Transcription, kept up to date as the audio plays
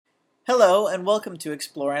Hello and welcome to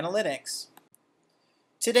Explore Analytics.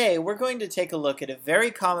 Today we're going to take a look at a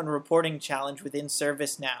very common reporting challenge within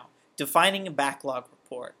ServiceNow, defining a backlog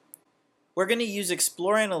report. We're going to use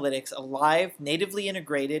Explore Analytics, a live, natively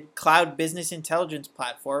integrated cloud business intelligence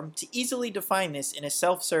platform, to easily define this in a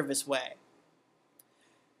self-service way.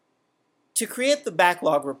 To create the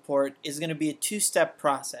backlog report is going to be a two-step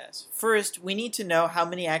process. First, we need to know how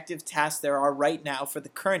many active tasks there are right now for the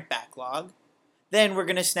current backlog. Then we're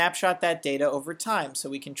going to snapshot that data over time so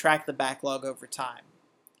we can track the backlog over time.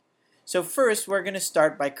 So first, we're going to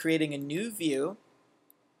start by creating a new view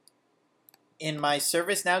in my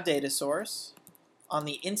ServiceNow data source on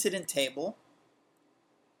the incident table.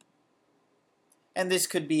 And this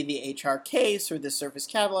could be the HR case or the service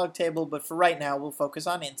catalog table, but for right now, we'll focus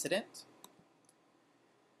on incident.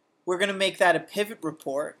 We're going to make that a pivot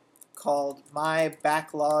report called My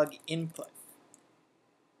Backlog Input.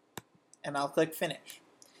 And I'll click Finish.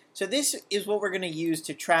 So this is what we're going to use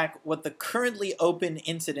to track what the currently open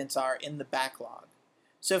incidents are in the backlog.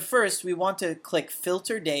 So first, we want to click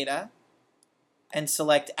Filter Data and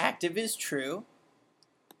select Active is True.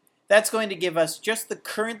 That's going to give us just the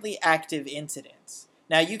currently active incidents.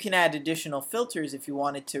 Now you can add additional filters if you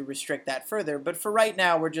wanted to restrict that further, but for right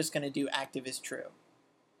now we're just going to do Active is True.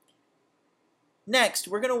 Next,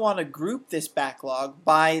 we're going to want to group this backlog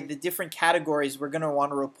by the different categories we're going to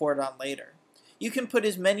want to report on later. You can put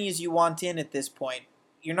as many as you want in at this point.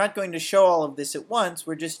 You're not going to show all of this at once,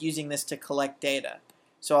 we're just using this to collect data.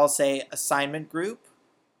 So I'll say assignment group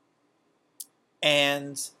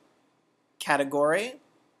and category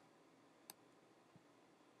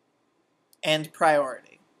and priority.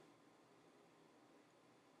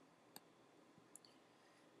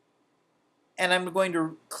 And I'm going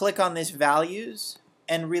to click on this values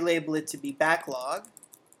and relabel it to be backlog,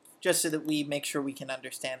 just so that we make sure we can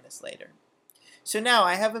understand this later. So now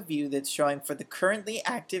I have a view that's showing for the currently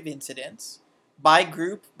active incidents, by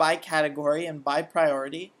group, by category, and by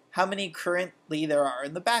priority, how many currently there are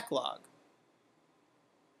in the backlog.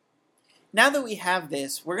 Now that we have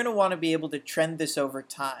this, we're going to want to be able to trend this over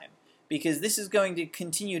time, because this is going to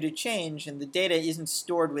continue to change and the data isn't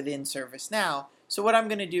stored within ServiceNow. So what I'm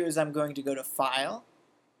going to do is I'm going to go to File,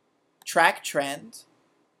 Track Trend.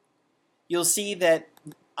 You'll see that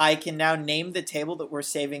I can now name the table that we're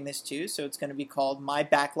saving this to, so it's going to be called My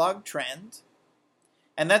Backlog Trend.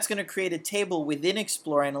 And that's going to create a table within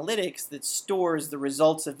Explore Analytics that stores the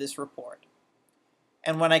results of this report.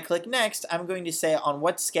 And when I click Next, I'm going to say on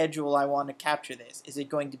what schedule I want to capture this. Is it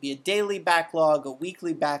going to be a daily backlog, a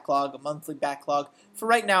weekly backlog, a monthly backlog? For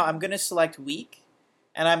right now, I'm going to select week,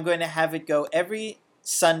 and I'm going to have it go every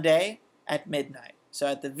Sunday at midnight. So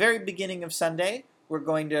at the very beginning of Sunday, we're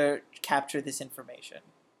going to capture this information.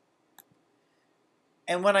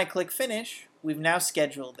 And when I click Finish, we've now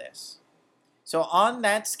scheduled this. So on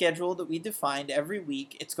that schedule that we defined every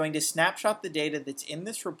week, it's going to snapshot the data that's in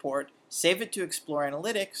this report, save it to Explore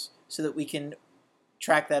Analytics so that we can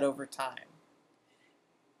track that over time.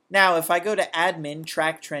 Now, if I go to Admin,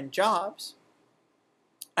 Track Trend Jobs,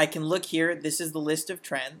 I can look here. This is the list of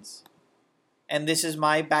trends, and this is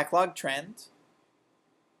my backlog trend.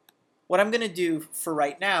 What I'm going to do for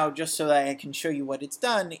right now, just so that I can show you what it's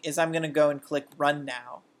done, is I'm going to go and click Run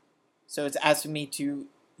Now. So it's asking me to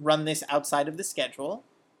run this outside of the schedule.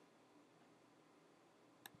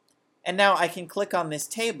 And now I can click on this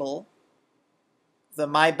table, the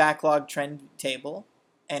My Backlog Trend table,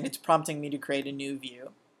 and it's prompting me to create a new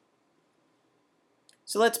view.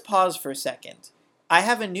 So let's pause for a second. I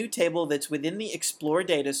have a new table that's within the Explore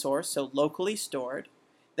data source, so locally stored,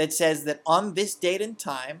 that says that on this date and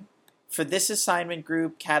time, for this assignment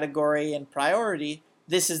group, category, and priority,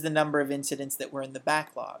 this is the number of incidents that were in the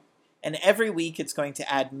backlog. And every week it's going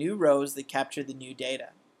to add new rows that capture the new data.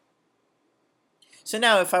 So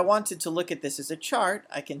now if I wanted to look at this as a chart,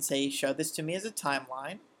 I can say show this to me as a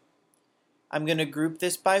timeline. I'm going to group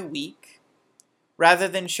this by week. Rather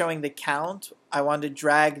than showing the count, I want to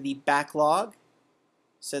drag the backlog.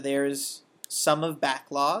 So there's sum of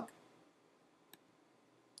backlog.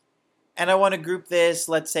 And I want to group this,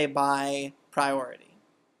 let's say, by priority.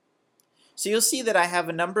 So you'll see that I have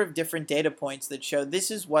a number of different data points that show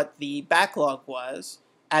this is what the backlog was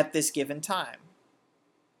at this given time.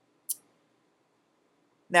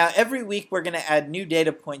 Now every week we're going to add new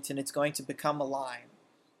data points and it's going to become a line.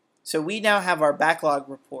 So we now have our backlog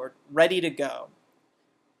report ready to go.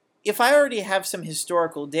 If I already have some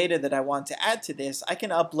historical data that I want to add to this, I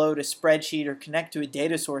can upload a spreadsheet or connect to a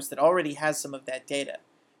data source that already has some of that data.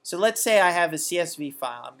 So let's say I have a CSV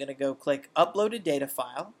file. I'm going to go click Upload a Data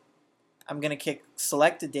File. I'm going to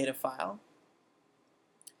select a data file.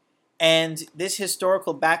 And this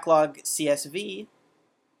historical backlog CSV,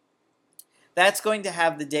 that's going to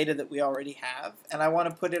have the data that we already have, and I want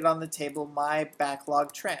to put it on the table my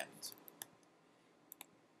backlog trend.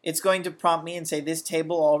 It's going to prompt me and say this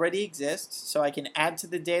table already exists, so I can add to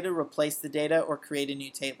the data, replace the data, or create a new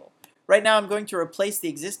table. Right now I'm going to replace the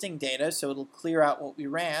existing data, so it'll clear out what we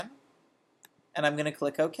ran, and I'm going to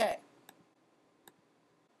click OK.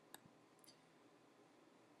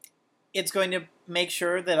 It's going to make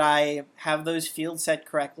sure that I have those fields set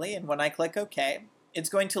correctly, and when I click OK, it's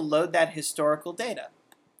going to load that historical data.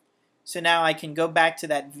 So now I can go back to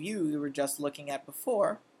that view we were just looking at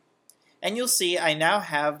before, and you'll see I now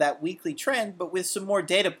have that weekly trend, but with some more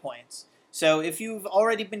data points. So if you've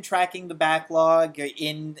already been tracking the backlog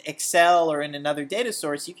in Excel or in another data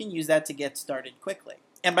source, you can use that to get started quickly.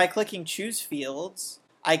 And by clicking Choose Fields,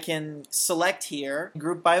 I can select here,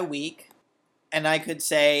 group by week, and I could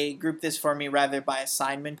say group this for me rather by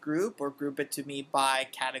assignment group, or group it to me by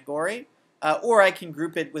category, or I can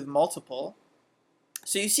group it with multiple.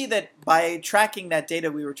 So you see that by tracking that data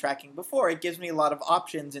we were tracking before, it gives me a lot of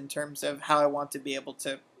options in terms of how I want to be able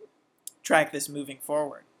to track this moving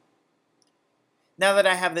forward. Now that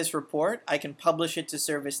I have this report, I can publish it to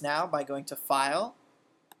ServiceNow by going to File,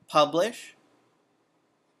 Publish.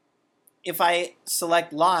 If I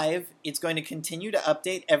select Live, it's going to continue to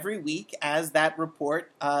update every week as that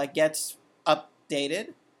report gets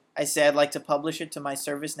updated. I say I'd like to publish it to my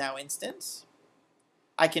ServiceNow instance.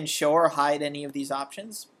 I can show or hide any of these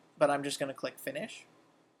options, but I'm just going to click Finish.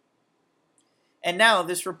 And now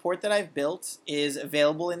this report that I've built is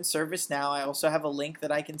available in ServiceNow. I also have a link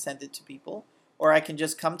that I can send it to people, or I can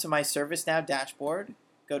just come to my ServiceNow dashboard,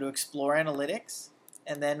 go to Explore Analytics,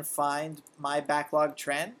 and then find my backlog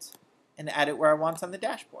trend and add it where I want on the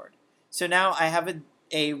dashboard. So now I have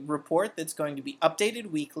a report that's going to be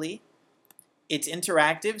updated weekly. It's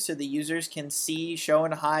interactive, so the users can see, show,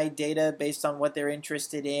 and hide data based on what they're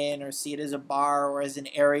interested in, or see it as a bar or as an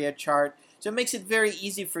area chart. So it makes it very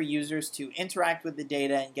easy for users to interact with the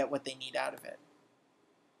data and get what they need out of it.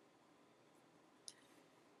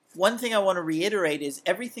 One thing I want to reiterate is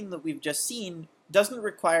everything that we've just seen doesn't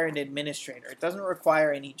require an administrator. It doesn't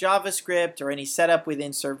require any JavaScript or any setup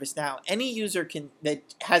within ServiceNow. Any user that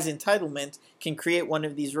has entitlement can create one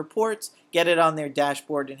of these reports, get it on their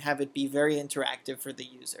dashboard, and have it be very interactive for the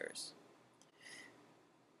users.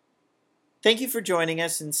 Thank you for joining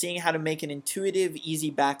us and seeing how to make an intuitive, easy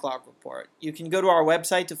backlog report. You can go to our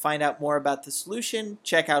website to find out more about the solution,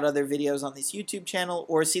 check out other videos on this YouTube channel,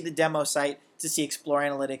 or see the demo site to see Explore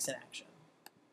Analytics in action.